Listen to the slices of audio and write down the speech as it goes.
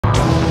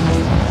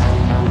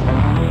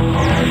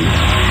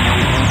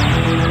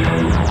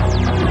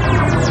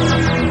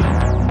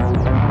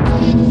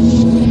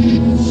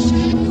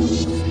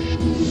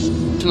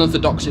another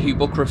Doctor Who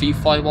book review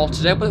for you all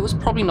today, but it was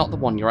probably not the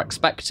one you're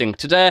expecting.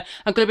 Today,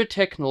 I'm going to be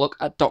taking a look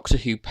at Doctor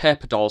Who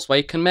paper dolls, where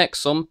you can make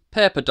some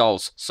paper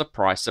dolls.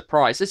 Surprise,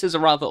 surprise. This is a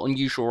rather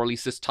unusual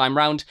release this time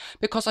round,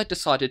 because I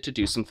decided to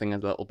do something a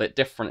little bit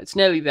different. It's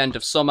nearly the end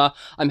of summer,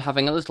 I'm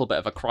having a little bit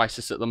of a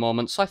crisis at the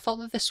moment, so I thought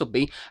that this would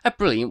be a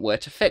brilliant way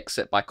to fix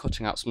it by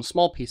cutting out some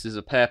small pieces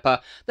of paper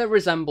that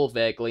resemble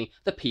vaguely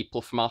the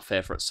people from our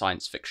favourite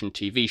science fiction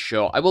TV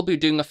show. I will be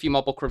doing a few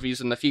more book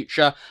reviews in the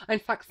future. I in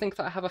fact think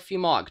that I have a few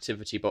more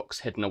activity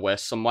books hidden away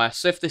somewhere,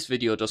 so if this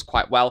video does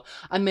quite well,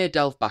 I may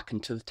delve back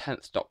into the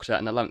 10th Doctor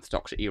and 11th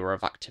Doctor era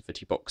of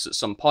activity books at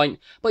some point.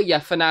 But yeah,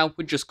 for now,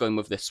 we're just going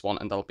with this one,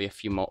 and there'll be a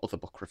few more other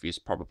book reviews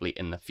probably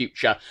in the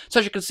future.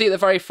 So as you can see at the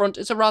very front,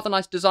 it's a rather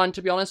nice design,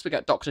 to be honest. We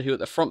get Doctor Who at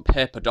the front,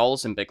 paper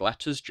dolls in big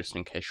letters, just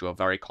in case you are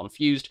very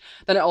confused.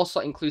 Then it also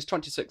includes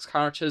 26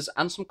 characters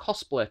and some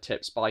cosplay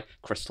tips by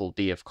Crystal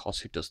D, of course,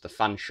 who does the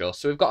fan show.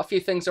 So we've got a few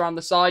things around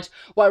the side.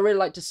 What I really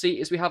like to see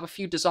is we have a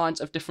few designs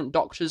of different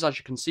Doctors. As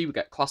you can see, we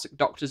get classic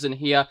Doctors in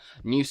here,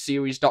 new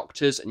series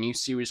Doctors, new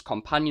series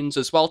companions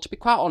as well. To be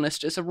quite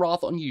honest, it's a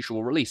rather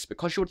unusual release,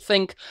 because you would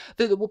think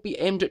that it would be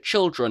aimed at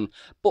children,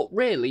 but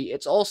really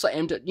it's also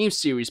aimed at new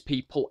series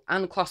people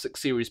and classic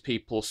series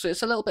people, so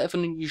it's a little bit of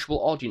an unusual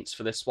audience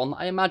for this one.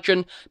 I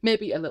imagine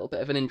maybe a little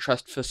bit of an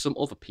interest for some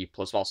other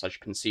people as well. So as you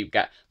can see, we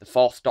get the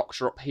 4th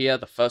Doctor up here,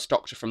 the 1st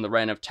Doctor from the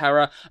Reign of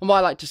Terror, and what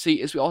I like to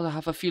see is we also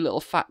have a few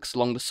little facts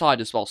along the side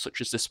as well,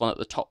 such as this one at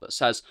the top that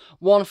says,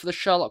 one for the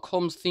Sherlock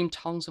Holmes themed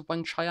Tales of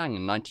Weng Chiang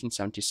in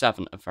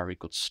 1977, a very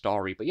good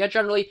story. But yeah,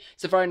 generally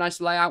it's a very nice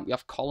layout. We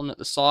have Colin at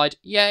the side,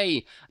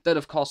 yay! Then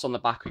of course on the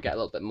back we get a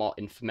little bit more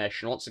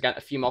information. Once again,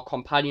 a few more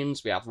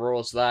companions. We have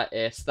Rose there,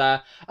 Ace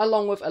there,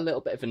 along with a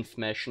little bit of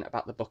information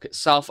about the book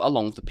itself,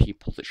 along with the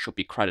people that should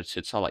be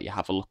credited, so I'll let you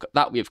have a look at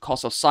that. We of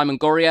course have Simon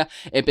Gurrier,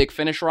 a Big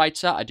Finish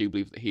writer. I do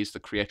believe that he's the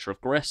creator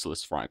of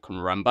Graceless, for I can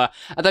remember.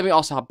 And then we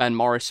also have Ben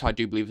Morris, who I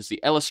do believe is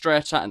the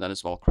illustrator, and then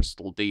as well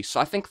Crystal D. So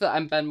I think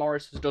that Ben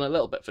Morris has done a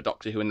little bit for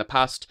Doctor Who in the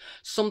past.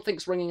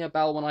 Something's ringing a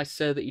bell when I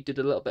say that he did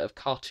a little bit of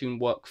cartoon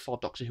work for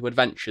Doctor Who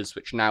Adventures,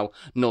 which now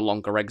no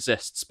longer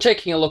exists.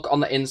 Taking a look on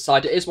the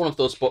inside, it is one of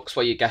those books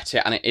where you get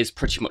it and it is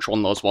pretty much one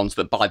of those ones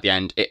that by the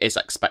end it is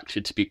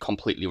expected to be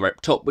completely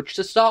ripped up, which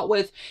to start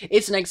with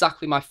isn't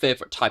exactly my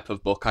favourite type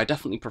of book. I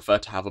definitely prefer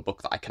to have a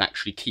book that I can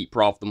actually keep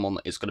rather than one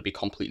that is going to be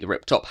completely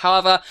ripped up.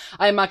 However,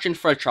 I imagine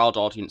for a child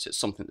audience it's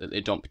something that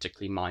they don't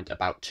particularly mind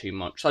about too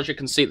much. So as you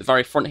can see at the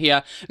very front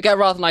here, we get a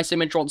rather nice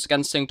image once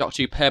again seeing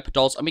Doctor Who paper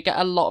dolls, and we get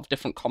a lot of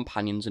different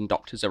companions and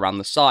Doctors around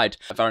the side.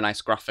 A very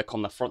nice graphic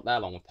on the front there,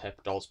 along with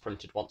paper dolls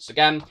printed once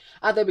again.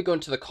 And then we go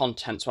into the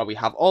contents where we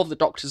have all of the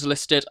Doctors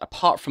listed,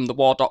 apart from the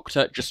War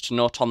Doctor, just to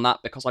note on that,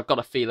 because I've got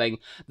a feeling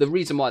the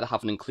reason why they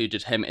haven't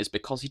included him is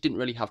because he didn't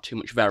really have too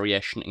much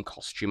variation in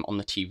costume on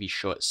the TV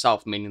show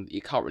itself, meaning that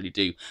you can't really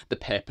do the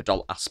paper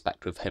doll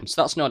aspect with him.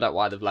 So that's no doubt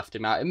why they've left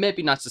him out. It may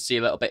be nice to see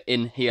a little bit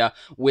in here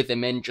with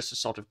him in, just to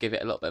sort of give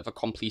it a little bit of a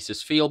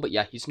completist feel, but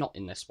yeah, he's not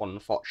in this one,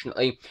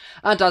 unfortunately.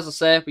 And as I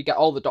say, we get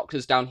all the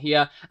Doctors down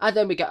here, and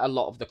then we get a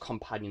lot of the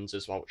companions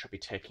as well, which I'll be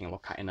taking a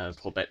look at in a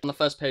little bit. On the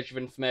first page of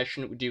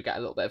information, we do get a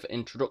little bit of an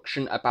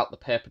introduction about the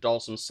paper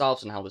dolls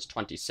themselves and how there's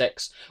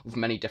 26 with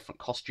many different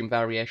costume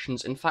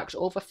variations, in fact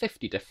over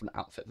 50 different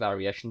outfit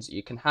variations that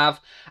you can have.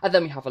 And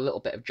then we have a little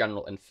bit of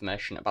general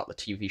information about the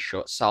TV show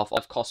itself.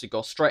 Of course, we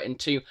go straight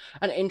into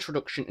an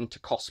introduction into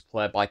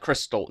cosplay by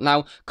Crystal.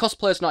 Now,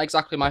 cosplay is not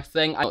exactly my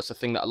thing. I know it's a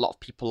thing that a lot of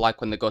people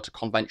like when they go to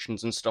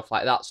conventions and stuff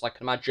like that, so I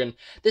can imagine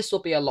this will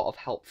be a lot of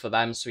help for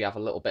them. So we have a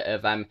little bit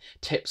of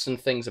tips and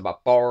things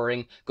about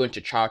borrowing, going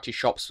to charity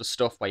shops for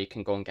stuff where you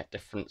can go and get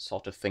different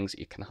sort of things that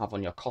you can have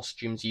on your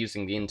costumes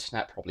using the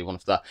internet, probably one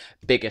of the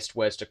biggest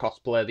ways to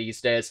cosplay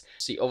these days.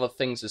 See other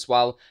things as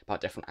well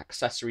about different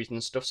accessories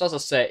and stuff. So as I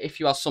say, if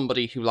you are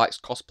somebody who likes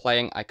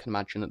cosplaying, I can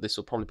imagine that this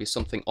will probably be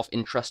something of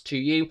interest to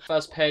you.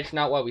 First page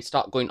now, where we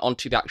start going on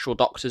to the actual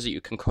Doctors that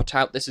you can cut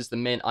out. This is the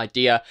main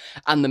idea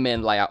and the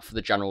main layout for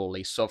the general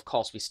release. So of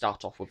course we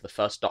start off with the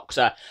 1st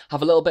Doctor,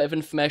 have a little bit of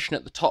information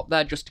at the top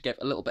there just to give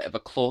a little bit of a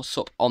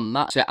close-up on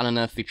that. So An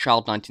Unearthly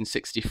Child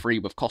 1963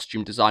 with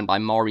costume design by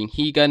Maureen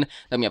Hegan.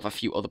 Then we have a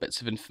few other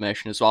bits of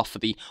information as well for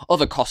the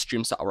other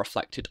costumes that are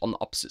reflected on the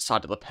opposite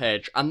side of the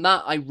page, and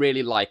that I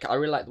really like. I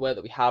really like the way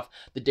that we have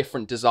the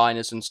different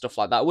designers and stuff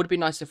like that. It would be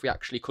nice if we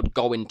actually could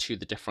go into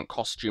the different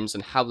costumes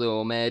and how they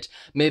were made,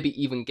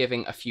 maybe even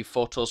giving a few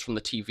photos from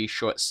the TV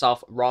show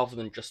itself rather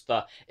than just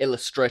the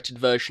illustrated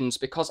versions,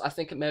 because I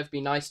think it may have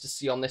been nice to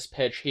see on this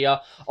page here,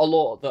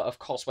 although that of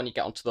course when you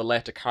get onto the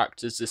later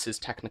characters this is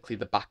technically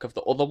the back of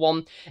the other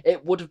one.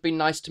 It would have been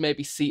nice to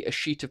maybe see a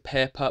sheet of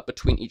paper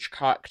between each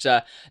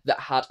character that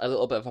had a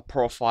little bit of a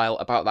profile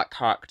about that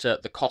character,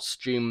 the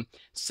costume,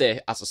 say,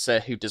 as I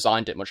say, who designed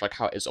designed it, much like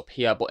how it is up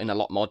here, but in a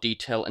lot more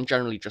detail, and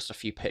generally just a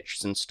few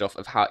pictures and stuff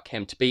of how it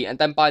came to be. And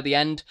then by the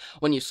end,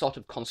 when you sort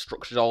of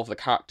constructed all of the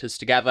characters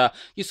together,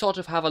 you sort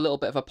of have a little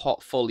bit of a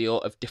portfolio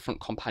of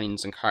different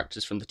companions and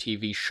characters from the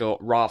TV show,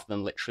 rather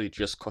than literally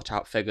just cut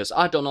out figures.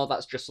 I don't know,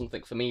 that's just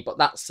something for me, but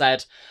that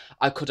said,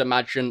 I could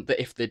imagine that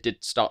if they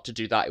did start to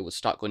do that, it would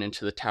start going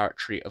into the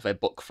territory of a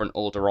book for an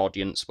older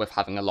audience with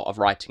having a lot of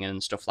writing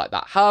and stuff like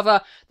that.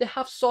 However, they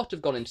have sort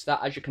of gone into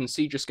that, as you can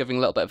see, just giving a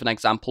little bit of an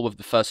example with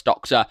the first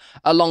Doctor.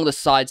 Along the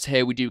sides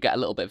here, we do get a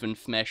little bit of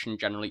information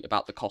generally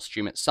about the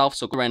costume itself.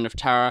 So, Reign of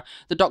Terror,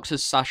 the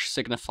Doctor's sash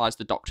signifies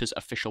the Doctor's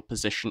official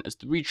position as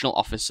the regional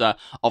officer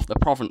of the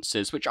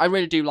provinces, which I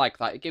really do like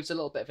that. It gives a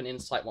little bit of an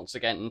insight once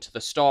again into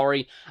the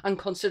story, and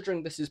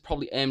considering this is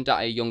probably aimed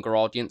at a younger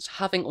audience,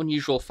 having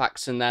unusual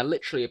facts in there,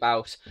 literally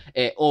about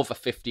a over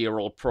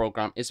 50-year-old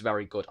program, is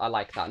very good. I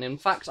like that, and in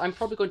fact, I'm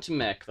probably going to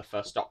make the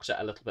first Doctor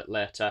a little bit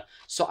later,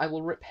 so I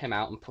will rip him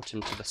out and put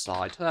him to the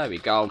side. There we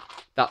go.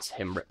 That's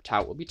him ripped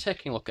out. We'll be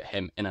taking a look at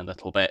him in a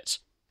little bit.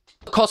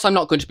 Of course, I'm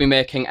not going to be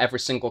making every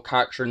single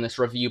character in this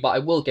review, but I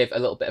will give a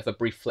little bit of a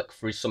brief flick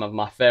through some of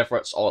my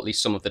favourites, or at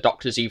least some of the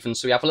Doctors even.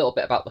 So we have a little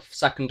bit about the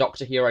second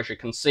Doctor here, as you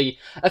can see.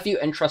 A few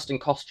interesting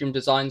costume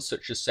designs,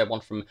 such as, say,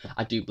 one from,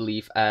 I do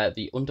believe,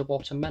 the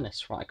Underwater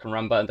Menace, right, I can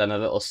remember, and then a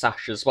little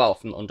sash as well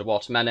from the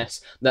Underwater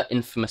Menace. That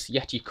infamous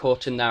Yeti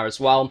coat in there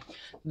as well.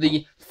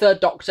 The third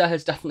Doctor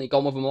has definitely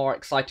gone with a more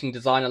exciting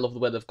design. I love the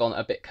way they've gone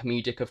a bit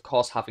comedic, of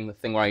course, having the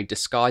thing where he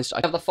disguised. I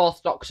have the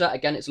fourth Doctor.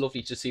 Again, it's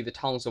lovely to see the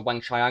Talons of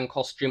Weng Chiang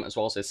costume, as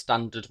well as his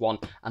standard one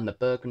and the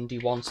burgundy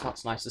one, so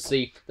that's nice to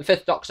see. The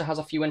fifth Doctor has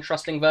a few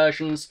interesting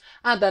versions,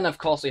 and then of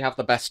course we have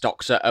the best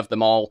Doctor of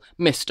them all,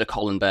 Mr.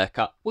 Colin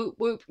Baker. Whoop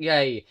whoop,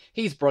 yay.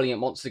 He's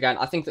brilliant once again.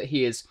 I think that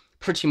he is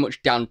pretty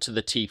much down to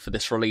the T for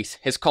this release.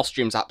 His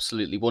costume's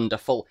absolutely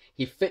wonderful.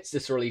 He fits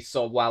this release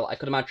so well. I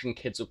could imagine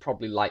kids would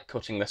probably like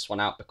cutting this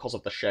one out because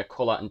of the sheer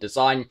colour and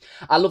design.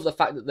 I love the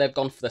fact that they've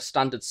gone for the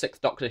standard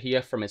sixth Doctor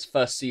here from his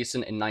first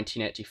season in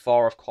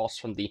 1984, of course,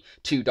 from the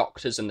Two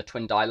Doctors and the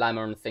Twin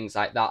Dilemma and things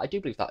like that. I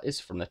do believe that is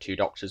from the Two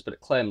Doctors, but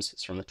it claims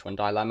it's from the Twin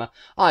Dilemma.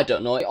 I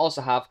don't know. They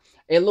also have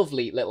a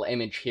lovely little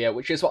image here,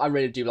 which is what I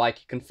really do like.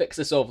 You can fix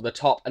this over the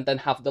top and then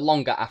have the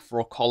longer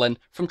Afro Colin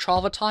from Trial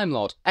of a Time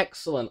Lord.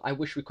 Excellent. I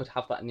wish we could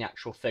have that in the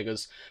actual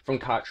figures from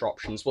character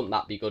options. Wouldn't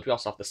that be good? We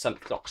also have the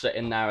 7th Doctor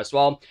in there as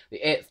well. The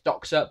 8th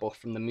Doctor, both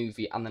from the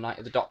movie and the Night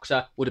of the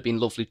Doctor. Would have been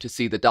lovely to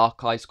see the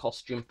Dark Eyes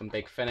costume from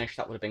Big Finish.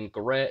 That would have been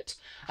great.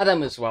 And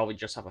then as well, we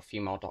just have a few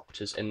more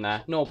Doctors in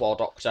there. No War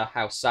Doctor,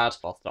 how sad.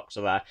 4th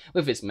Doctor there,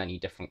 with his many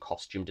different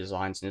costume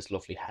designs and his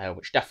lovely hair,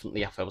 which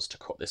definitely, if I was to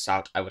cut this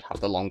out, I would have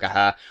the longer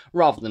hair,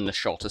 rather than the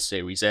shorter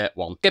Series 8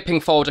 one. Skipping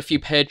forward a few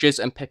pages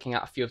and picking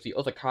out a few of the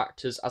other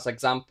characters as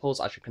examples.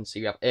 As you can see,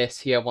 we have Ace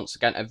here. Once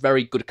again, a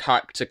very good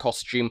character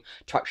costume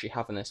to actually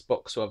have in this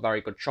book, so a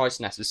very good choice.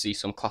 Nice to see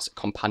some classic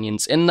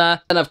companions in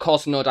there. And of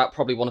course, no doubt,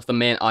 probably one of the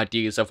main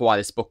ideas of why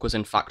this book was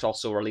in fact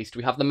also released,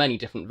 we have the many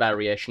different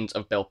variations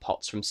of Bill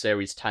Potts from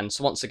Series 10.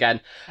 So once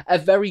again, a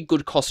very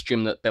good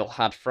costume that Bill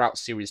had throughout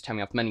Series 10.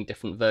 We have many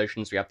different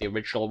versions. We have the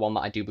original one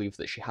that I do believe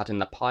that she had in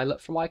the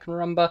pilot, from what I can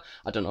remember.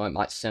 I don't know, it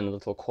might say in the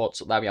little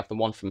quotes up there. We have the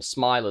one from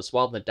Smile as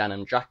well, the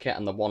denim jacket,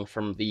 and the one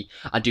from the,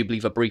 I do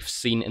believe, a brief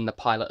scene in the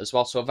pilot as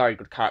well, so a very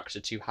good character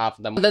to have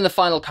them. And then the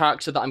final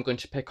character that I'm going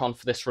to pick on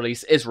for this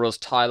release is Rose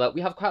Tyler.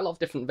 We have quite a lot of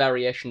different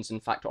variations, in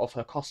fact, of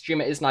her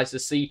costume. It is nice to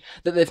see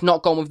that they've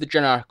not gone with the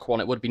generic one.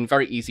 It would have been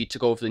very easy to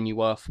go with the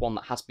New Earth one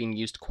that has been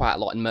used quite a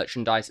lot in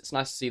merchandise. It's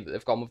nice to see that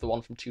they've gone with the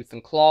one from Tooth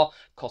and Claw,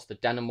 of course the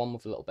denim one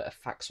with a little bit of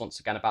facts once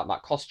again about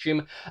that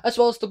costume, as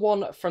well as the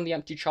one from The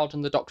Empty Child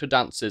and the Doctor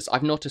Dances.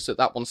 I've noticed that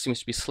that one seems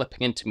to be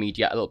slipping into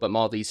media a little bit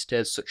more these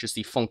days, such as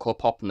the Funko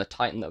Pop and the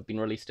Titan that have been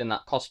released in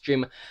that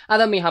costume.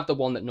 And then we have the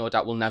one that no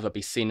doubt will never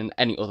be seen in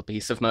any other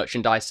piece of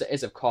merchandise. It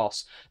is, of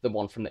course, the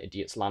one from the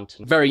Idiot's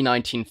Lantern. Very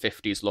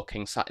 1950s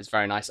looking, so that is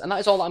very nice. And that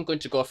is all that I'm going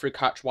to go through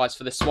character-wise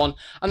for this one.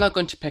 I'm now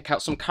going to pick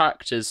out some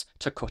characters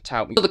to cut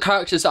out. So the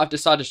characters that I've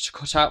decided to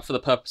cut out for the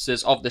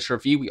purposes of this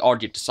review, we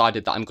already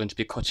decided that I'm going to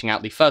be cutting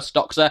out the first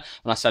Doctor.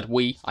 When I said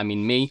we, I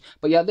mean me.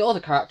 But yeah, the other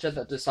character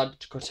that I decided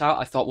to cut out,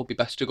 I thought would be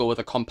best to go with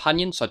a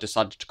companion, so I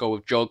decided to go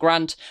with Jo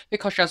Grant,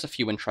 because she has a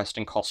few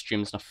interesting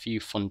costumes and a few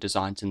fun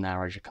designs in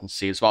there, as you can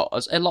see, as well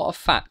as a lot of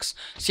facts.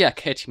 So yeah,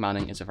 Katie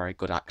Manning is a very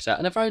good actor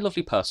and a very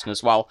lovely person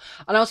as well.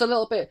 And I was a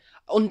little bit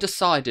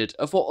undecided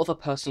of what other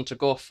person to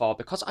go for,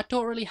 because I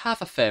don't really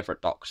have a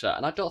favourite Doctor,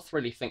 and I don't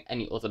really think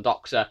any other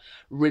Doctor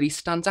really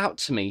stands out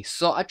to me.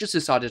 So I just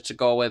decided to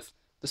go with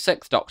the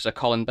 6th Doctor,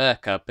 Colin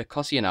Baker,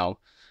 because, you know,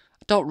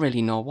 I don't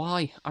really know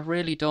why. I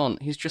really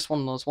don't. He's just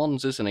one of those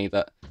ones, isn't he,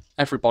 that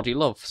everybody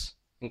loves,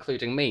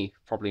 including me,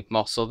 probably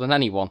more so than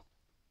anyone.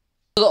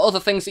 The other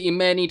things that you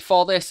may need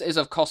for this is,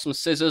 of course, some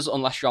scissors,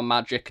 unless you're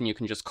magic and you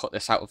can just cut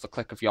this out with the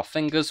click of your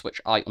fingers,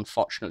 which I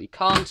unfortunately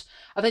can't.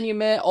 And then you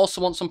may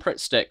also want some Pritt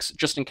sticks,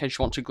 just in case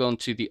you want to go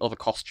into the other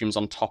costumes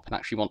on top and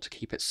actually want to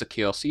keep it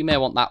secure, so you may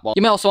want that one.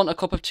 You may also want a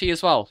cup of tea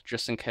as well,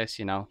 just in case,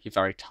 you know, you're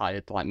very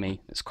tired like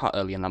me. It's quite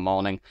early in the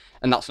morning,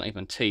 and that's not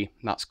even tea,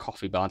 that's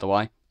coffee, by the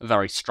way.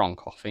 very strong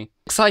coffee.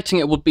 Exciting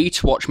it would be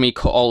to watch me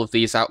cut all of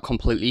these out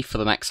completely for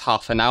the next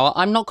half an hour.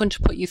 I'm not going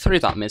to put you through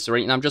that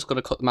misery, and I'm just going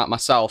to cut them out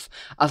myself,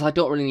 as I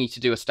don't really need to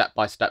do a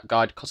step-by-step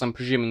guide, because I'm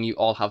presuming you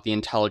all have the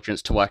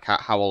intelligence to work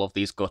out how all of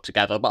these go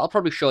together, but I'll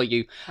probably show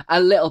you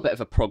a little bit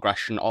of a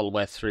progression all the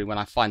way through when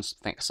I find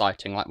something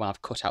exciting, like when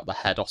I've cut out the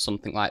head or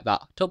something like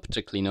that. I don't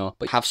particularly know,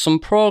 but have some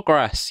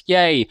progress,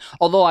 yay!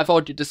 Although I've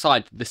already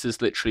decided this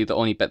is literally the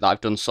only bit that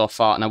I've done so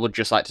far, and I would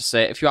just like to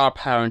say, if you are a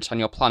parent and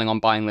you're planning on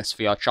buying this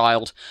for your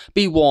child,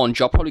 be warned,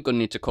 you're probably going to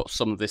need to cut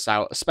some of this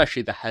out,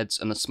 especially the heads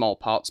and the small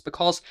parts,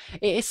 because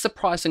it is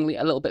surprisingly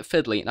a little bit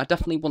fiddly, and I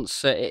definitely wouldn't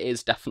say it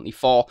is definitely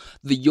for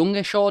the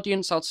youngish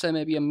audience. I'd say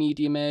maybe a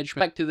medium age.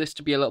 I expected this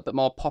to be a little bit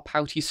more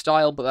pop-outy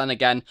style, but then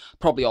again,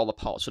 probably all the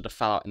parts would have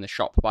fell out in the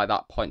shop by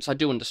that point, so I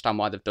do understand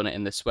why they've done it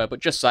in this way, but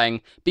just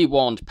saying, be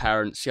warned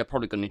parents, you're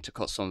probably going to need to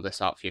cut some of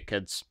this out for your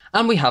kids.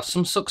 And we have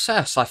some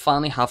success. I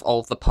finally have all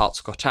of the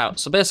parts cut out.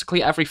 So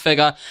basically every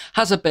figure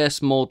has a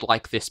base mould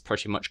like this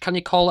pretty much. Can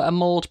you call it a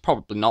mould?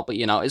 Probably not, but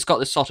you know, it's got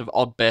this sort of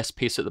odd base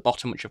piece at the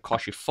bottom, which of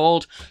course you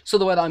fold. So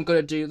the way that I'm going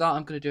to do that,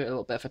 I'm going to do it a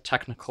little bit of a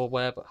technical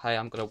way, but hey,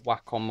 I'm going to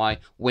whack on my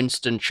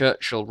Winston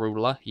Churchill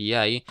ruler,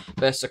 yay.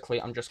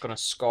 Basically, I'm just going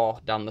to score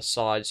down the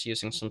sides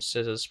using some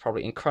scissors,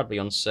 probably incredibly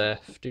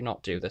unsafe. Do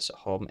not do this at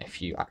home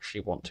if you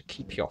actually want to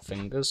keep your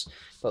fingers,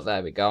 but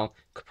there we go.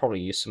 Could probably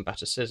use some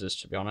better scissors,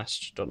 to be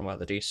honest. Don't know where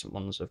the decent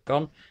ones have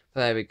gone.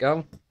 There we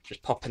go.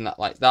 Just popping that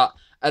like that.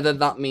 And then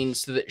that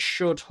means that it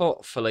should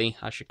hopefully,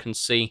 as you can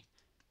see,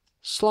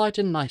 slide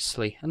in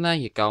nicely. And there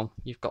you go.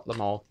 You've got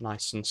them all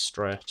nice and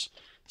straight.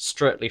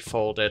 Straightly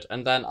folded.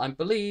 And then I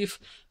believe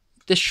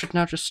this should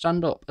now just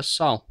stand up as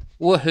so.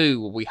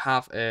 Woohoo! We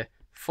have a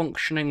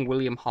functioning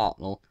William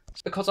Hartnell.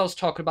 Because I was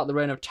talking about the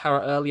Reign of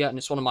Terror earlier, and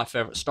it's one of my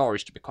favourite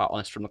stories, to be quite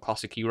honest, from the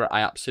classic era.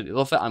 I absolutely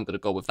love it. I'm going to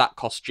go with that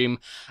costume,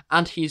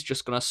 and he's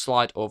just going to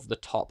slide over the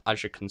top,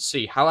 as you can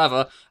see.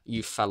 However,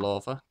 you fell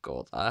over.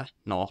 Go there.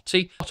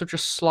 Naughty. To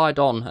just slide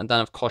on, and then,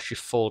 of course, you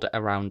fold it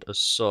around as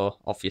so.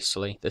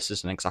 Obviously, this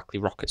isn't exactly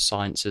rocket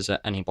science, is it?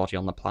 Anybody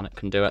on the planet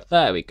can do it.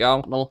 There we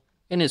go.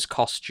 In his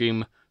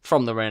costume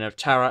from the Reign of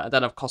Terror, and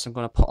then of course I'm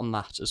going to put on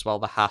that as well,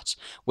 the hat,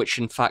 which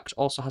in fact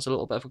also has a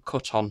little bit of a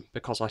cut on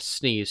because I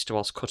sneezed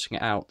whilst cutting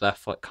it out,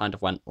 therefore it kind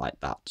of went like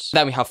that.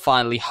 Then we have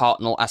finally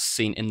Hartnell as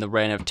seen in the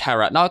Reign of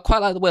Terror. Now I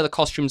quite like the way the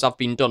costumes have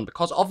been done,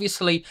 because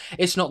obviously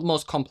it's not the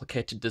most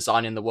complicated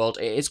design in the world.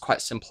 It is quite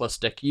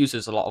simplistic,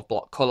 uses a lot of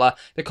block colour,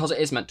 because it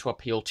is meant to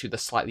appeal to the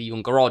slightly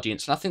younger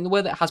audience, and I think the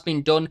way that it has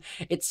been done,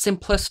 it's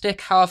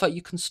simplistic. However,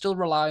 you can still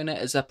rely on it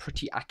as a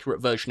pretty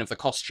accurate version of the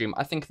costume.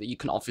 I think that you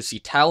can obviously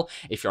tell,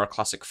 if you're a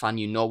classic fan,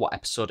 you know what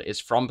episode it is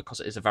from, because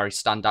it is a very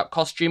standout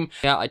costume.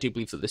 Yeah, I do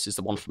believe that this is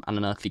the one from An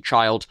Unearthly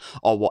Child,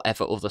 or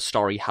whatever other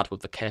story he had with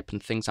the cape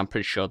and things. I'm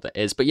pretty sure that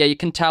is. But yeah, you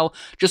can tell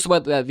just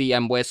where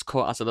the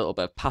waistcoat has a little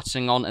bit of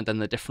patching on, and then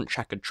the different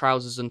checkered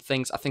trousers and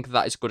things. I think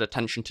that is good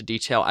attention to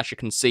detail. As you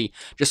can see,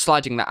 just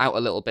sliding that out a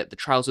little bit, the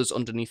trousers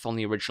underneath on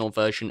the original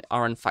version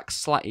are in fact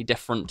slightly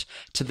different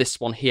to this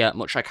one here,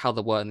 much like how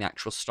they were in the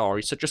actual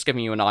story. So just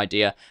giving you an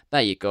idea,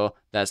 there you go.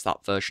 There's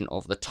that version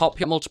over the top.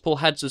 You have multiple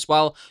heads as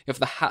well. You have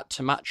the hat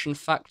to match, in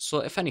fact, so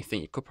if anything,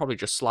 you could probably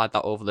just slide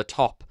that over the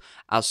top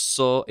as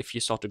so. If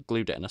you sort of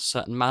glued it in a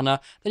certain manner,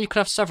 then you could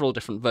have several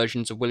different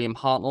versions of William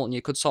Hartnell, and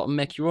you could sort of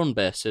make your own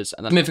bases.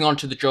 And then moving on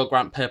to the Jo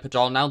Grant paper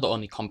doll now, the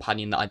only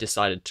companion that I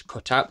decided to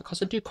cut out,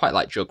 because I do quite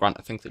like Jo Grant.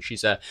 I think that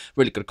she's a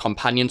really good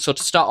companion. So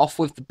to start off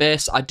with, the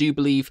base, I do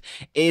believe,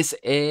 is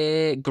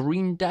a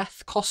Green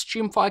Death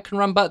costume, if I can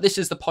remember. This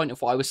is the point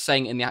of what I was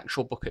saying in the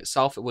actual book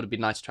itself. It would have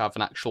been nice to have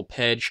an actual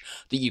page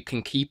that you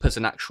can keep as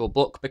an actual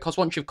book, because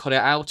once you've cut it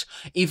out,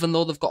 even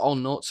though they've got all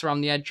notes around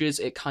the edges,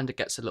 it kind of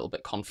gets a little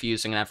bit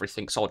confusing, and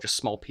everything's all just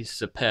small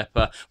pieces of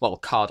paper, well,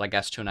 card I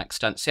guess to an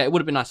extent. So yeah, it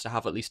would have been nice to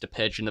have at least a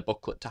page in the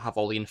booklet to have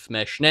all the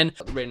information in.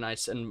 Got the really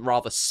nice and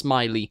rather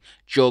smiley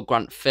Jo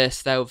Grant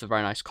face there with a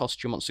very nice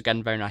costume, once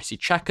again very nicely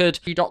checkered.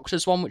 The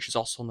Doctor's one, which is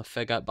also on the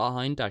figure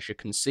behind, as you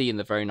can see, in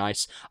the very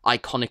nice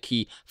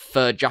iconic-y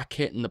fur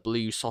jacket and the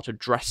blue sort of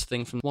dress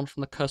thing from one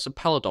from the Curse of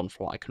Peladon,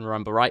 from what I can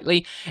remember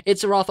rightly.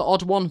 It's a rather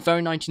odd one,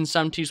 very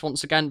 1970s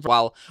once again,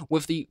 well,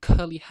 with the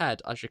curly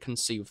head, as you can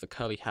see with the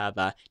curly hair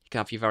there. You can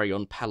have your very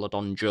own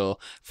Peladon Jo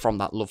from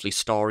that lovely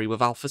story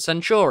with Alpha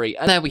Centauri.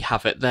 And there we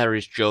have it. There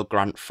is Jo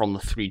Grant from the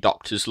Three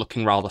Doctors,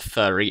 looking rather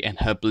furry in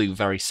her blue,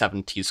 very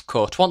 70s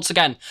coat. Once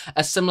again,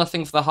 a similar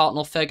thing for the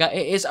Hartnell figure.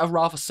 It is a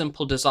rather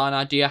simple design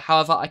idea.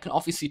 However, I can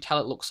obviously tell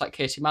it looks like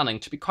Katie Manning.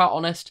 To be quite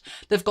honest,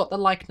 they've got the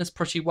likeness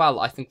pretty well.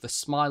 I think the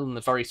smile and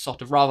the very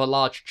sort of rather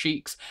large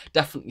cheeks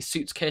definitely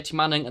suits Katie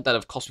Manning. And then,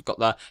 of course, we've got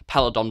the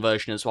Peladon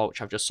version as well,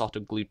 which I've just sort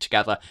of glued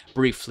together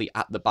briefly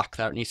at the back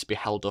there. It needs to be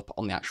held up up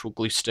on the actual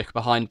glue stick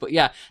behind. But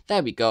yeah,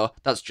 there we go.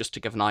 That's just to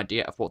give an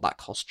idea of what that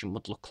costume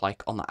would look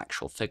like on the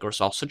actual figure as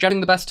well. So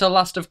getting the best to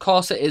last, of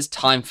course, it is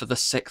time for the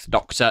 6th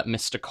Doctor,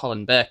 Mr.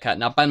 Colin Baker.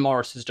 Now, Ben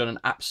Morris has done an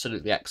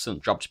absolutely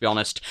excellent job, to be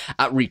honest,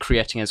 at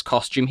recreating his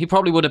costume. He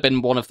probably would have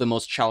been one of the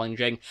most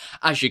challenging.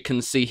 As you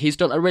can see, he's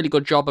done a really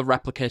good job of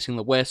replicating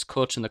the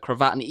waistcoat and the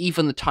cravat and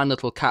even the tiny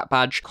little cat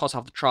badge. Of course, I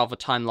have the Trial of a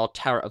Time Lord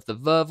Terror of the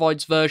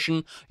Vervoids version.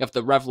 You have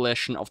the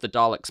Revelation of the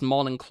Daleks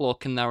morning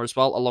cloak in there as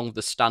well, along with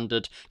the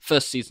standard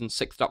first season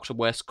 6th Doctor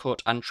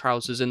waistcoat and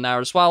trousers in there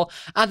as well.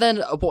 And then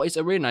what is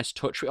a really nice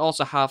touch, we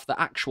also have the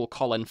actual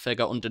Colin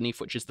figure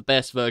underneath, which is the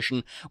base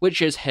version,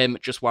 which is him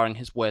just wearing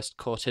his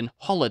waistcoat in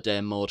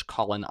holiday mode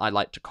Colin, I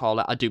like to call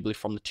it. I do believe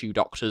from the 2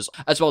 Doctors,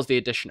 as well as the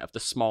addition of the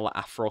smaller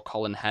Afro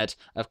Colin head,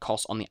 of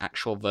course, on the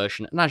actual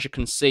version. And as you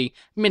can see,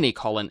 Mini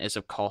Colin is,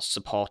 of course,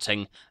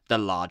 supporting the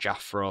large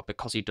Afro,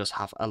 because he does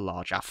have a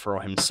large Afro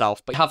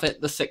himself. But you have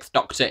it, the 6th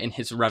Doctor in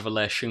his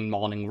Revelation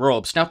morning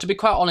robes. Now, to be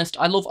quite honest,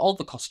 I love all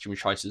the costume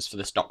choices for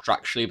this Doctor,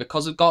 actually,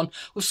 because they've gone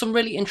with some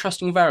really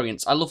interesting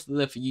variants. I love that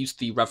they've used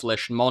the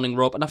Revelation morning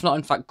robe, and I've not,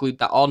 in fact, glued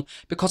that on,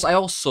 because I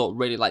also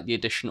really like the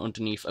addition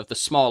underneath of the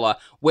smaller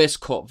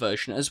waistcoat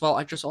version as well.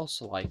 I just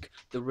also like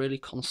the really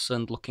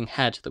concerned-looking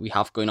head that we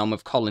have going on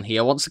with Colin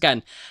here. Once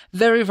again,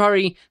 very,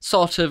 very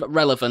sort of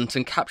relevant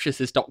and captures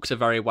this Doctor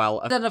very well.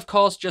 And then, of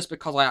course, just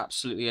because I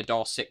absolutely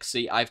adore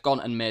 6C, I've gone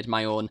and made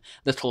my own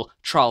little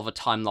Trial of a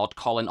Time Lord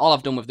Colin. All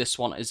I've done with this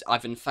one is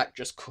I've in fact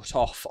just cut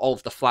off all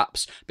of the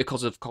flaps,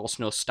 because of course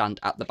no stand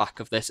at the back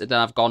of this, and then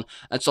I've gone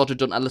and sort of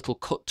done a little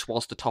cut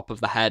towards the top of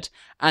the head,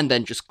 and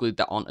then just glued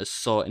that on as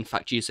so, in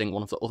fact using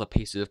one of the other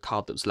pieces of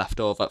card that was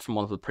left over from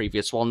one of the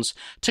previous ones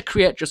to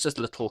create just this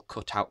little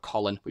cut out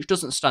Colin, which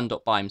doesn't stand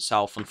up by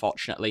himself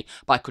unfortunately,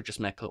 but I could just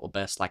make a little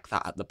base like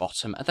that at the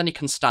bottom, and then he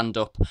can stand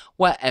up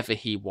wherever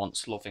he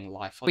wants, loving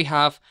life. We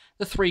have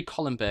the 3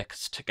 Colin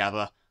Bakers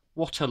together.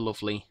 What a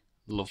lovely,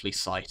 lovely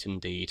sight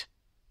indeed.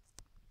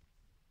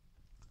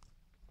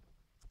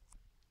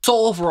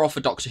 So overall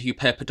for Doctor Who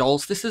Paper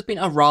Dolls, this has been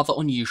a rather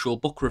unusual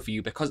book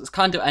review, because it's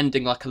kind of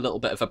ending like a little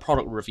bit of a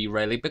product review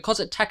really,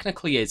 because it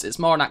technically is. It's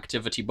more an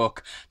activity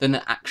book than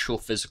an actual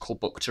physical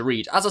book to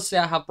read. As I say,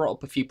 I have brought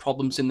up a few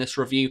problems in this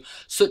review,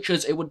 such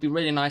as it would be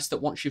really nice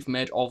that once you've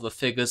made all the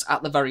figures,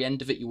 at the very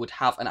end of it you would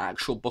have an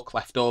actual book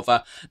left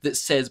over that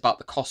says about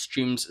the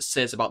costumes,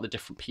 says about the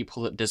different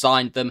people that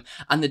designed them,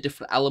 and the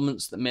different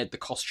elements that made the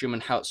costume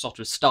and how it sort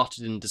of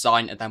started in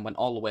design and then went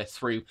all the way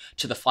through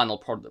to the final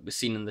product that we've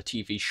seen in the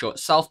TV show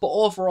itself. But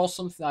overall,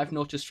 something I've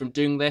noticed from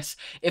doing this,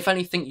 if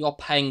anything, you're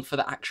paying for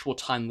the actual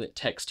time that it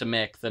takes to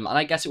make them, and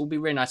I guess it would be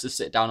really nice to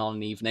sit down on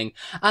an evening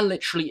and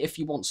literally, if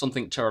you want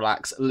something to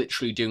relax,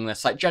 literally doing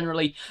this. Like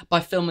generally,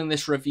 by filming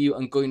this review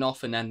and going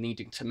off and then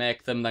needing to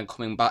make them, then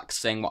coming back,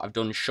 saying what I've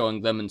done,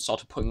 showing them, and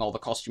sort of putting all the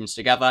costumes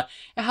together,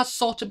 it has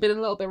sort of been a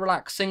little bit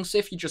relaxing. So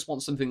if you just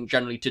want something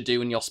generally to do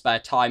in your spare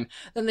time,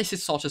 then this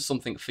is sort of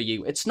something for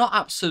you. It's not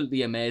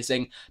absolutely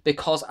amazing,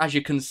 because as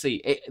you can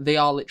see, they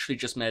are literally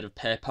just made of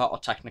paper, or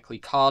technically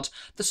card.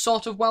 They're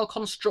sort of well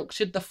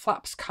constructed. The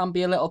flaps can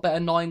be a little bit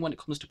annoying when it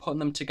comes to putting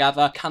them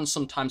together, can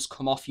sometimes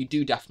come off. You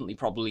do definitely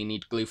probably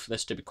need glue for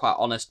this, to be quite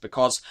honest,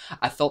 because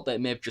I thought that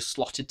it may have just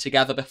slotted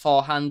together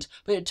beforehand,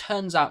 but it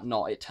turns out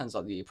not. It turns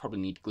out that you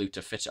probably need glue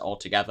to fit it all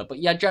together. But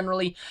yeah,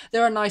 generally,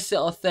 they're a nice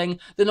little thing.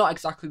 They're not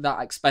exactly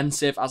that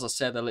expensive. As I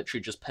say, they're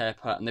literally just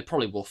paper, and they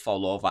probably will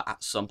fall over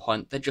at some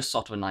point. They're just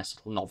sort of a nice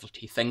little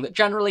novelty thing that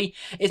generally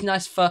is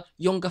nice for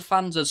younger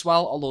fans as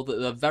well, although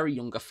the very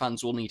younger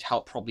fans will need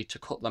help probably to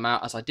cut them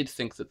out, as I did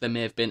think that there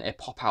may have been a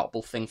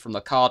pop-outable thing from the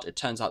card. It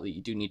turns out that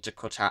you do need to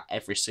cut out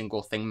every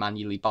single thing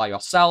manually by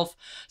yourself.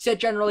 So yeah,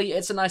 generally,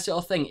 it's a nice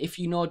little thing. If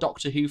you know a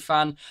Doctor Who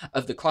fan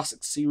of the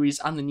classic series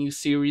and the new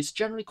series,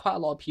 generally quite a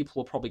lot of people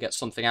will probably get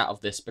something out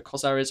of this,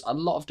 because there is a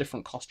lot of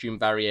different costume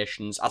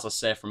variations, as I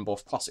say, from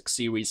both classic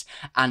series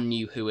and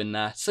New Who in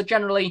there. So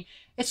generally,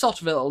 it's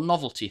sort of a little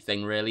novelty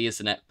thing really,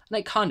 isn't it? And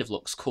it kind of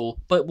looks cool,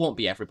 but it won't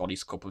be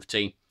everybody's cup of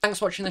tea. Thanks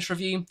for watching this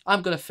review.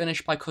 I'm going to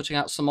finish by cutting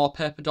out some more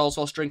paper dolls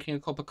whilst drinking a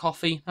cup of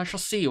coffee. I shall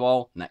see you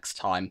all next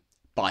time.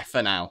 Bye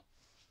for now.